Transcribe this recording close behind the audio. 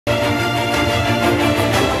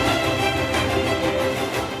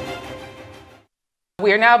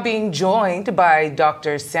We are now being joined by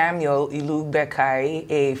Dr. Samuel Ilugbekhai,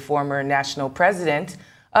 a former national president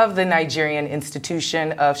of the Nigerian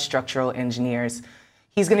Institution of Structural Engineers.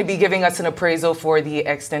 He's going to be giving us an appraisal for the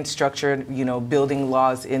extant structured, building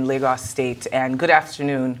laws in Lagos State. And good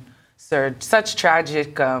afternoon, sir. Such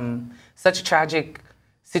tragic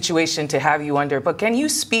situation to have you under. But can you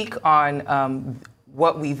speak on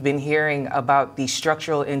what we've been hearing about the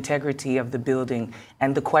structural integrity of the building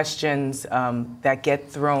and the questions that get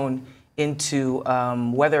thrown into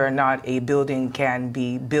whether or not a building can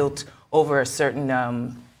be built over a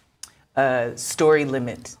certain story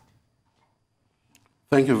limit?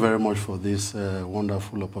 Thank you very much for this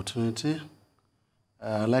wonderful opportunity.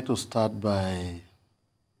 I'd like to start by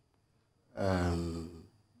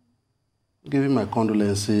giving my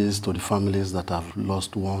condolences to the families that have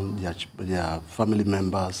lost their family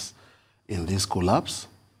members in this collapse.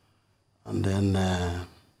 And then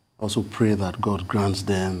also pray that God grants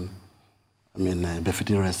them, a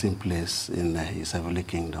befitting resting place in His heavenly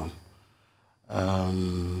kingdom.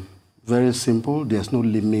 Very simple. There's no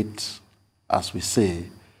limit, as we say,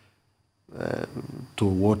 to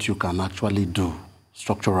what you can actually do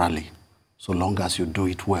structurally, so long as you do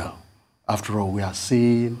it well. After all, we are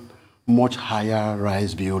seeing much higher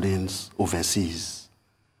rise buildings overseas.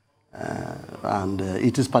 And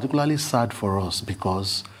it is particularly sad for us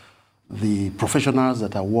because the professionals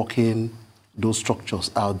that are working those structures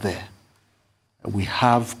out there, we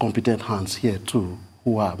have competent hands here too,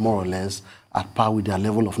 who are more or less at par with their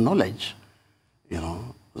level of knowledge.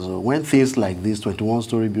 So when things like this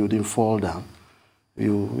 21-story building fall down,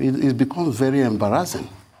 it becomes very embarrassing,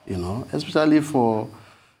 especially for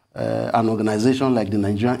an organization like the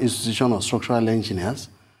Nigerian Institution of Structural Engineers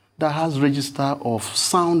that has register of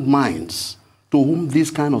sound minds to whom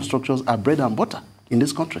these kind of structures are bread and butter in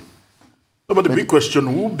this country. No, but the big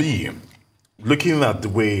question will be, looking at the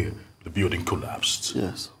way the building collapsed,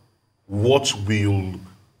 yes, what will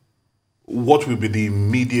be the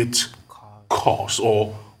immediate cause,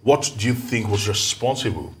 or what do you think was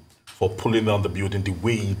responsible for pulling down the building the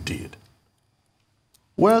way it did?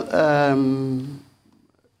 Well,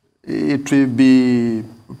 it will be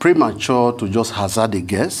premature to just hazard a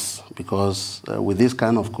guess because with this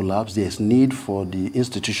kind of collapse, there's need for the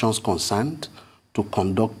institutions concerned to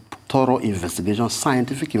conduct thorough investigations,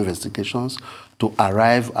 scientific investigations, to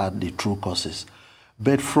arrive at the true causes.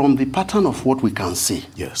 But from the pattern of what we can see,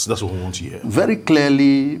 yes, that's what we want to hear. Very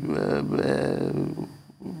clearly,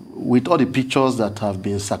 with all the pictures that have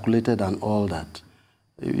been circulated and all that,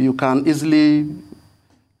 you can easily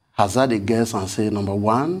hazard a guess and say, number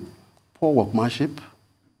one, poor workmanship.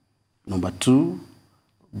 Number two,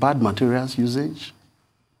 bad materials usage.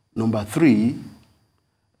 Number three,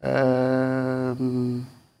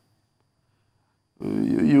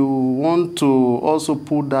 you want to also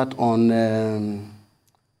put that on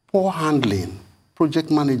poor handling,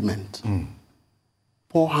 project management.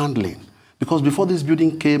 Poor handling. Because before this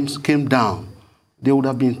building came down, there would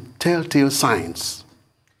have been telltale signs.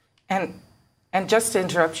 And just to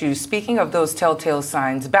interrupt you, speaking of those telltale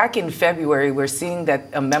signs, back in February, we're seeing that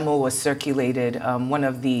a memo was circulated. One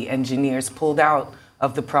of the engineers pulled out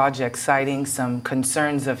of the project, citing some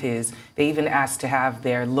concerns of his. They even asked to have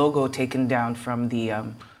their logo taken down from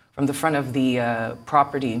the front of the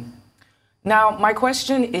property. Now, my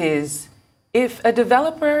question is, if a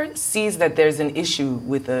developer sees that there's an issue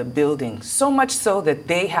with a building, so much so that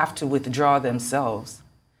they have to withdraw themselves,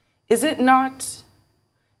 is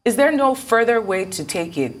there no further way to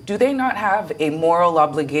take it? Do they not have a moral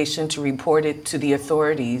obligation to report it to the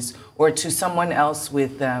authorities or to someone else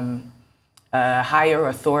with higher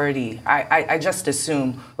authority? I just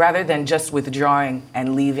assume, rather than just withdrawing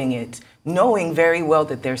and leaving it, knowing very well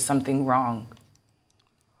that there's something wrong.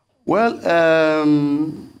 Well,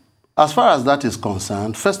 as far as that is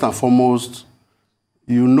concerned, first and foremost,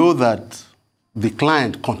 you know that the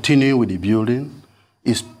client continuing with the building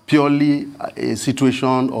is purely a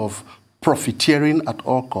situation of profiteering at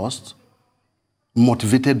all costs,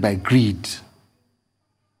 motivated by greed.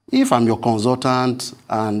 If I'm your consultant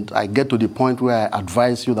and I get to the point where I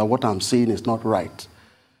advise you that what I'm saying is not right,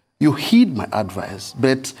 you heed my advice.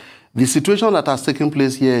 But the situation that has taken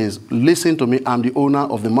place here is, listen to me, I'm the owner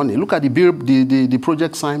of the money. Look at the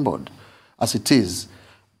project signboard as it is.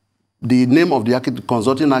 The name of the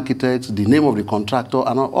consulting architect, the name of the contractor,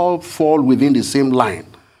 and all fall within the same line.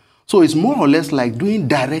 So it's more or less like doing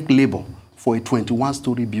direct labor for a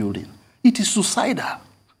 21-story building. It is suicidal.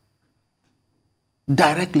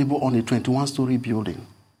 Direct labor on a 21-story building.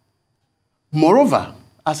 Moreover,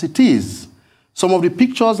 as it is, some of the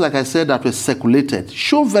pictures, like I said, that were circulated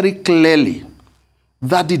show very clearly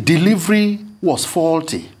that the delivery was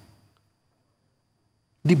faulty.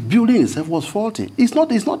 The building itself was faulty. It's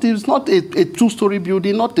not a two-story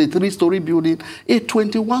building, not a three-story building, a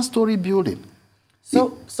 21-story building.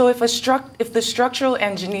 So if the structural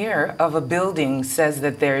engineer of a building says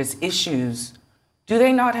that there's issues, do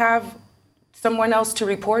they not have someone else to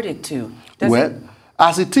report it to?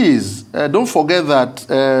 As it is, don't forget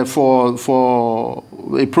that for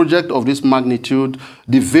a project of this magnitude,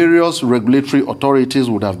 the various regulatory authorities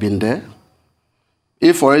would have been there.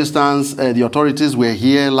 If, for instance, the authorities were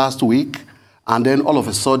here last week, and then all of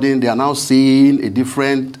a sudden they are now seeing a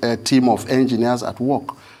different team of engineers at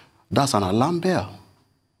work, that's an alarm bell.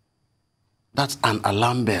 That's an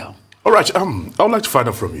alarm bell. All right, I would like to find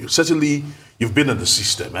out from you. Certainly, you've been in the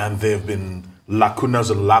system, and there have been lacunas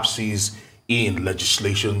and lapses in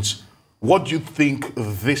legislations. What do you think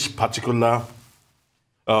this particular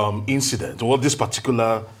incident or this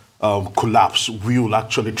particular collapse will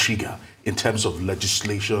actually trigger in terms of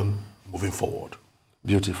legislation moving forward?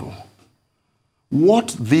 Beautiful.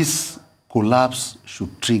 What this collapse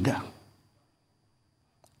should trigger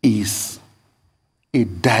is a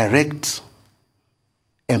direct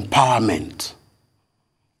empowerment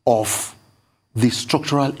of the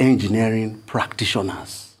structural engineering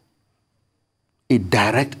practitioners. A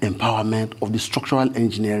direct empowerment of the structural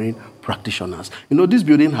engineering practitioners. You know, this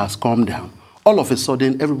building has come down. All of a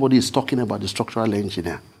sudden, everybody is talking about the structural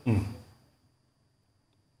engineer.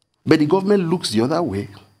 But the government looks the other way.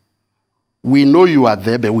 We know you are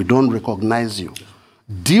there, but we don't recognize you.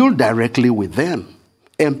 Deal directly with them.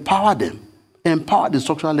 Empower them. Empower the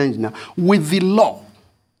structural engineer with the law.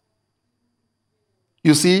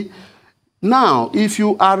 You see, now, if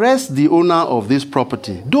you arrest the owner of this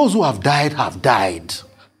property, those who have died have died.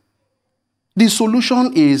 The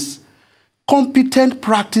solution is competent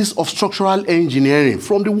practice of structural engineering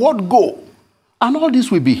from the word go. And all this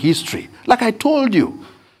will be history. Like I told you,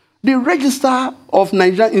 the Register of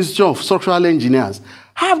Nigerian Institute of Structural Engineers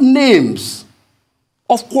have names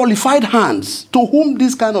of qualified hands to whom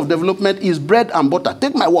this kind of development is bread and butter.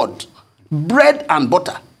 Take my word, bread and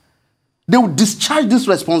butter. They will discharge this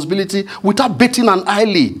responsibility without batting an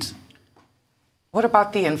eyelid. What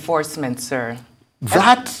about the enforcement, sir?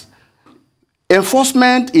 That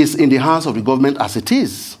enforcement is in the hands of the government as it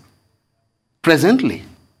is. Presently,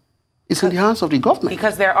 it's in the hands of the government.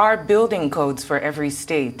 Because there are building codes for every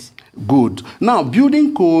state. Good. Now,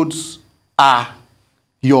 building codes are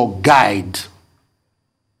your guide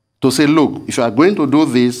to say, look, if you are going to do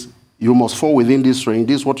this, you must fall within this range.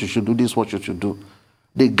 This is what you should do. This is what you should do.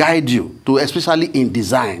 They guide you, to, especially in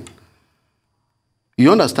design.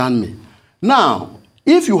 You understand me? Now,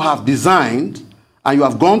 if you have designed and you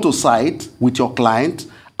have gone to site with your client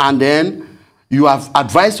and then you have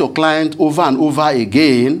advised your client over and over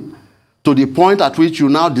again to the point at which you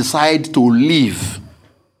now decide to leave.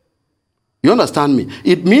 You understand me?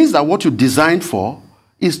 It means that what you designed for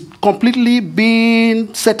is completely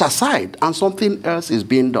being set aside and something else is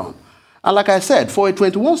being done. And like I said, for a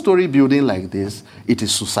 21-story building like this, it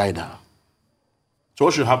is suicidal. So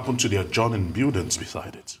what should happen to the adjoining buildings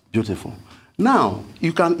beside it? Beautiful. Now,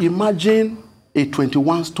 you can imagine a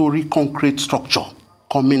 21-story concrete structure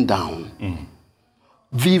coming down.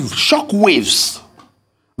 The shock waves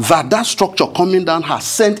that structure coming down has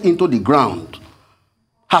sent into the ground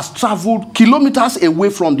has traveled kilometers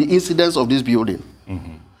away from the incidence of this building.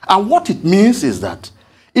 And what it means is that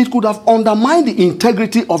it could have undermined the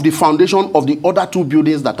integrity of the foundation of the other two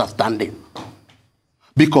buildings that are standing.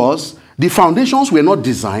 Because the foundations were not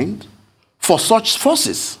designed for such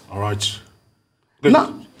forces. All right.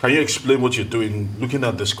 Now, can you explain what you're doing, looking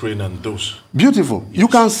at the screen and those? Beautiful. Yes. You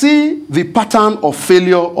can see the pattern of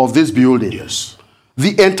failure of this building. Yes.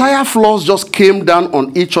 The entire floors just came down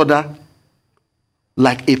on each other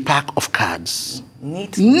like a pack of cards.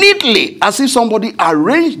 Neatly, as if somebody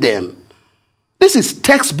arranged them. This is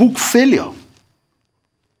textbook failure.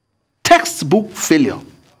 Textbook failure.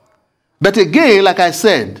 But again, like I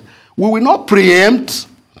said, we will not preempt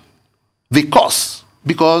the cause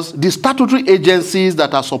because the statutory agencies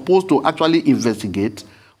that are supposed to actually investigate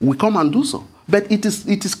will come and do so. But it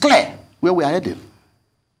is clear where we are heading.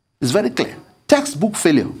 It's very clear. Textbook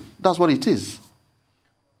failure. That's what it is.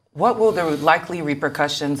 What will the likely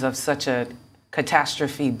repercussions of such a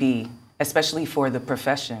catastrophe be, especially for the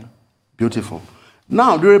profession? Beautiful.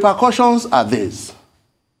 Now, the repercussions are this.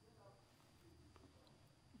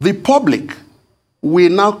 The public will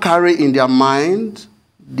now carry in their mind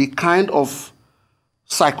the kind of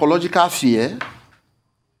psychological fear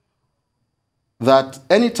that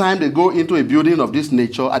anytime they go into a building of this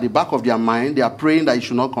nature, at the back of their mind, they are praying that it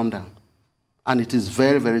should not come down. And it is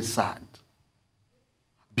very, very sad.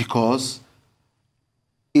 Because the statutory agencies that are supposed to actually investigate will come and do so. But it is clear where we are heading. It's very clear. Textbook failure. That's what it is.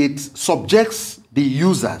 it subjects the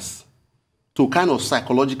users to kind of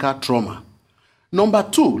psychological trauma. Number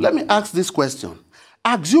two, let me ask this question.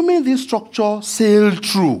 Assuming this structure sailed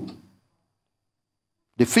through,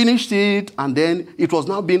 they finished it and then it was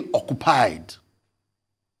now being occupied.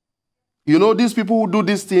 You know, these people who do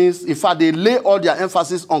these things, in fact, they lay all their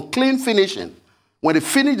emphasis on clean finishing. When they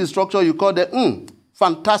finish the structure, you call them,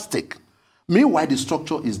 fantastic. Meanwhile, the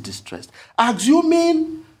structure is distressed.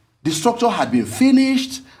 Assuming the structure had been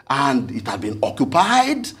finished and it had been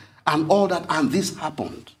occupied and all that, and this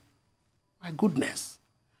happened. My goodness.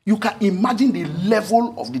 You can imagine the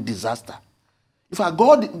level of the disaster. In fact,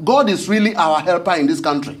 God is really our helper in this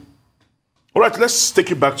country. All right, let's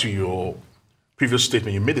take it back to your previous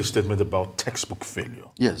statement. You made a statement about textbook failure.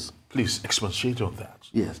 Yes. Please expatiate on that.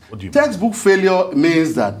 Yes. What do you textbook failure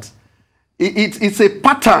means that it's a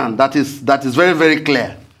pattern that is very, very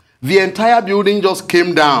clear. The entire building just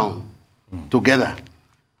came down together.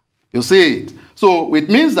 You see it? So it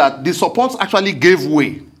means that the supports actually gave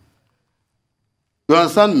way. You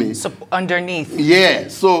understand me? So underneath. Yeah.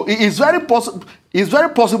 So it's very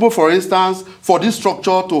possible, for instance, for this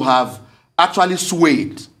structure to have actually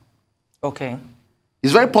swayed. Okay.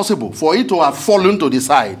 It's very possible for it to have fallen to the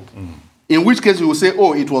side. In which case you will say,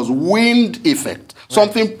 oh, it was wind effect. Right.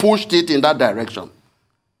 Something pushed it in that direction.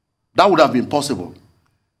 That would have been possible.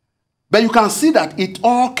 But you can see that it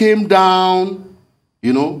all came down,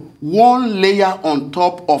 you know, one layer on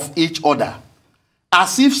top of each other.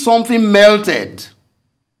 As if something melted.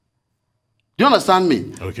 Do you understand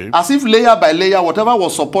me? Okay. As if layer by layer, whatever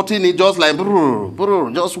was supporting it just like,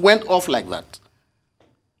 just went off like that.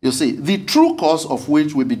 You see, the true cause of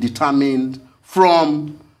which will be determined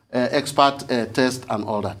from expert test and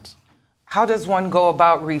all that. How does one go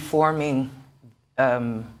about reforming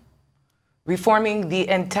the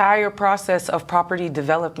entire process of property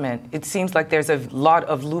development? It seems like there's a lot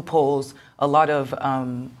of loopholes, a lot of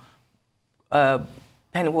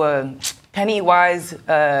penny-wise,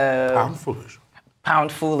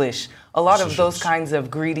 pound foolish. A lot of those kinds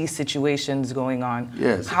of greedy situations going on.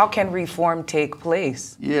 Yes. How can reform take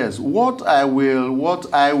place? Yes. What I will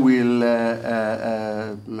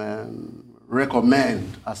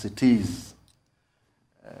recommend as it is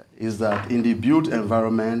that in the built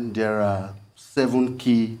environment there are 7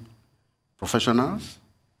 key professionals.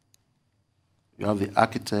 You have the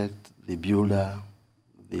architect, the builder,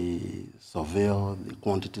 the surveyor, the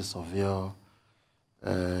quantity surveyor.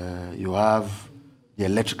 You have the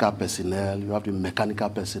electrical personnel, you have the mechanical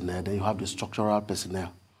personnel, then you have the structural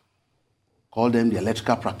personnel. Call them the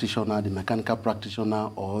electrical practitioner, the mechanical practitioner,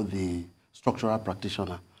 or the structural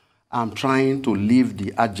practitioner. I'm trying to leave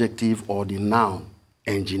the adjective or the noun,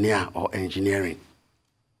 engineer or engineering.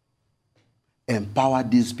 Empower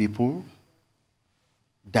these people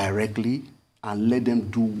directly and let them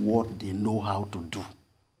do what they know how to do.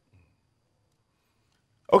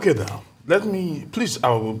 Okay, now, let me, please,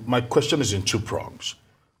 my question is in 2 prongs.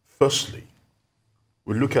 Firstly,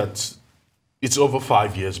 we look at, it's over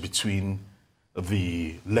 5 years between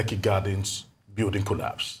the Lekki Gardens building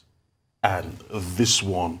collapse and this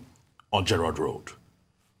one on Gerrard Road.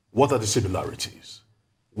 What are the similarities?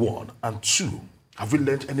 1. And 2, have we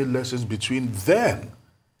learned any lessons between then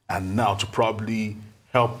and now to probably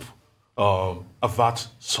help avert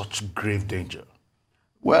such grave danger?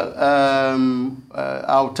 Well,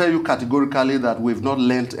 I'll tell you categorically that we've not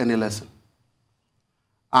learned any lesson.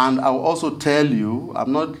 And I'll also tell you,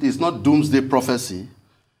 it's not doomsday prophecy.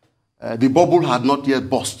 The bubble had not yet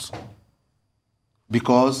burst.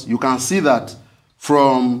 Because you can see that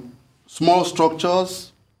from small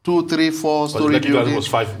structures, 2, 3, 4 story buildings, was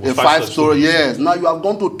 5 story, yes. Now you have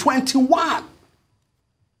gone to 21.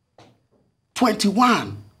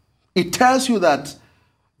 21. It tells you that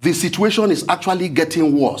the situation is actually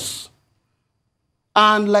getting worse.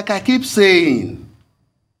 And like I keep saying,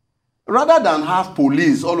 rather than have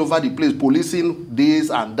police all over the place, policing this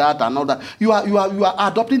and that and all that, you are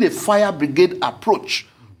adopting a fire brigade approach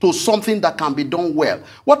to something that can be done well.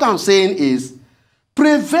 What I'm saying is,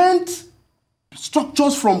 prevent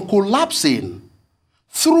structures from collapsing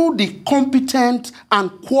through the competent and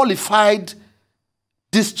qualified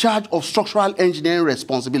discharge of structural engineering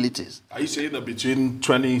responsibilities. Are you saying that between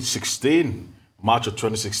 2016, March of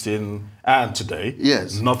 2016 and today,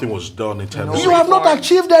 yes, nothing was done in terms of... You have not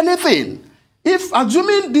achieved anything. If,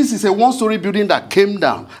 assuming this is a 1-story building that came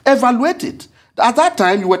down, evaluate it. At that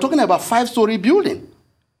time, you were talking about 5-story building.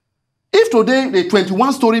 If today the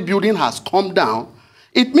 21-story building has come down,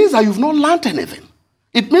 it means that you've not learned anything.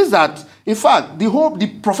 It means that, in fact,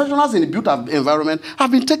 the professionals in the built environment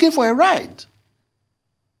have been taken for a ride.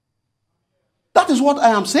 That is what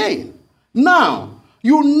I am saying. Now,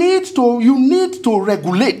 You need to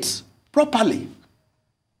regulate properly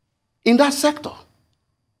in that sector.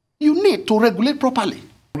 You need to regulate properly.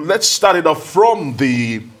 Let's start it off from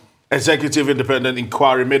the Executive Independent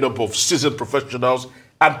Inquiry made up of seasoned professionals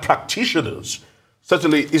and practitioners.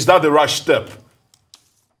 Certainly, is that the right step?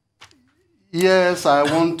 Yes, I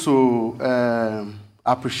want to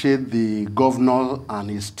appreciate the governor and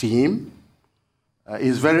his team.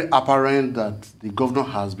 It's very apparent that the governor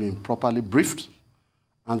has been properly briefed,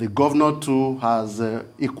 and the governor too has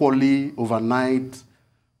equally overnight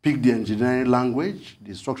picked the engineering language,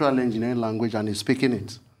 the structural engineering language, and is speaking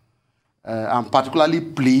it. I'm particularly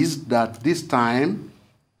pleased that this time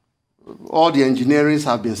all the engineerings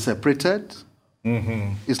have been separated.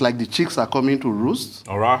 It's like the chicks are coming to roost.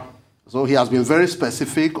 All right. So he has been very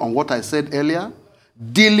specific on what I said earlier,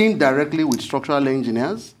 dealing directly with structural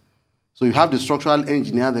engineers. So you have the structural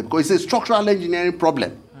engineer there, because it's a structural engineering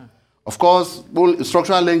problem. Of course,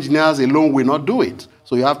 structural engineers alone will not do it.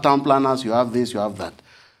 So you have town planners, you have this, you have that.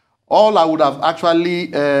 All I would have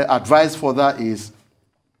actually advised for that is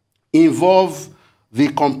involve the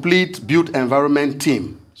complete built environment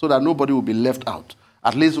team so that nobody will be left out.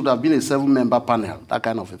 At least it would have been a 7-member panel, that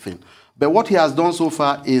kind of a thing. But what he has done so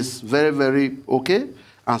far is very, very okay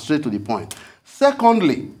and straight to the point.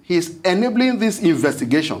 Secondly, he's enabling this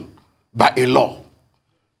investigation by a law.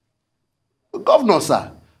 Governor,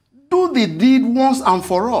 sir, do the deed once and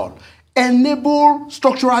for all. Enable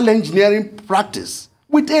structural engineering practice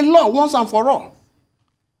with a law once and for all.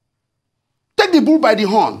 Take the bull by the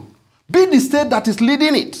horn. Be the state that is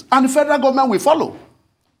leading it, and the federal government will follow.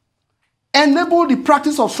 Enable the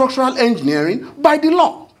practice of structural engineering by the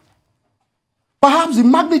law. Perhaps the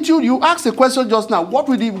magnitude, you asked a question just now, what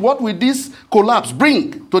will this collapse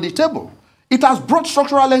bring to the table? It has brought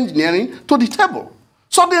structural engineering to the table.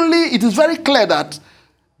 Suddenly, it is very clear that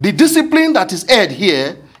the discipline that is aired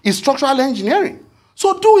here is structural engineering.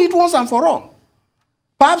 So do it once and for all.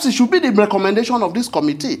 Perhaps it should be the recommendation of this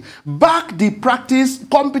committee. Back the practice,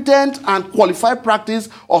 competent and qualified practice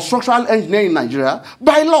of structural engineering in Nigeria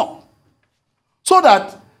by law. So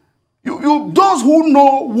that those who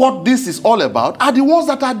know what this is all about are the ones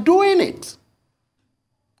that are doing it.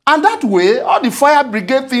 And that way, all the fire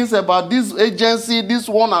brigade things about this agency, this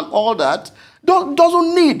one and all that,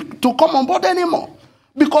 doesn't need to come on board anymore.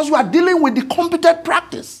 Because you are dealing with the competent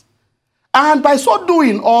practice. And by so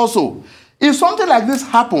doing also, if something like this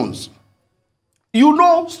happens, you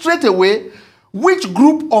know straight away which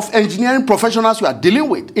group of engineering professionals you are dealing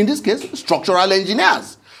with. In this case, structural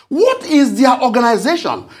engineers. What is their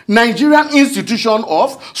organization? Nigerian Institution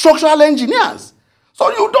of Structural Engineers. So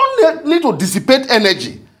you don't need to dissipate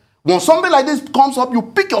energy. When something like this comes up, you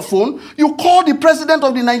pick your phone, you call the president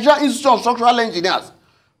of the Nigerian Institute of Structural Engineers.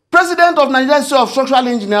 President of Nigerian Institute of Structural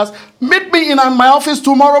Engineers, meet me in my office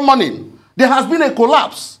tomorrow morning. There has been a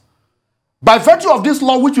collapse. By virtue of this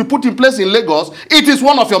law which we put in place in Lagos, it is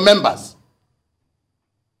one of your members.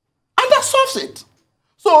 And that solves it.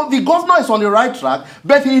 So the governor is on the right track,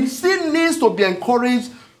 but he still needs to be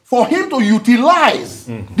encouraged for him to utilize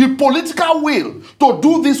the political will to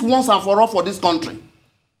do this once and for all for this country.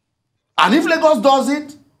 And if Lagos does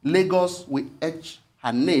it, Lagos will etch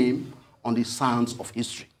her name on the sands of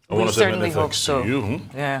history. I want to say many thanks to you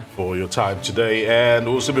for your time today, and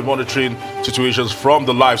we'll also be monitoring situations from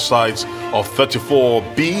the live sites of 34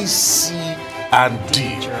 B, C, and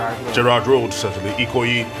D. Gerard Road, certainly,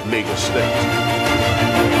 Ikoyi, Lagos State.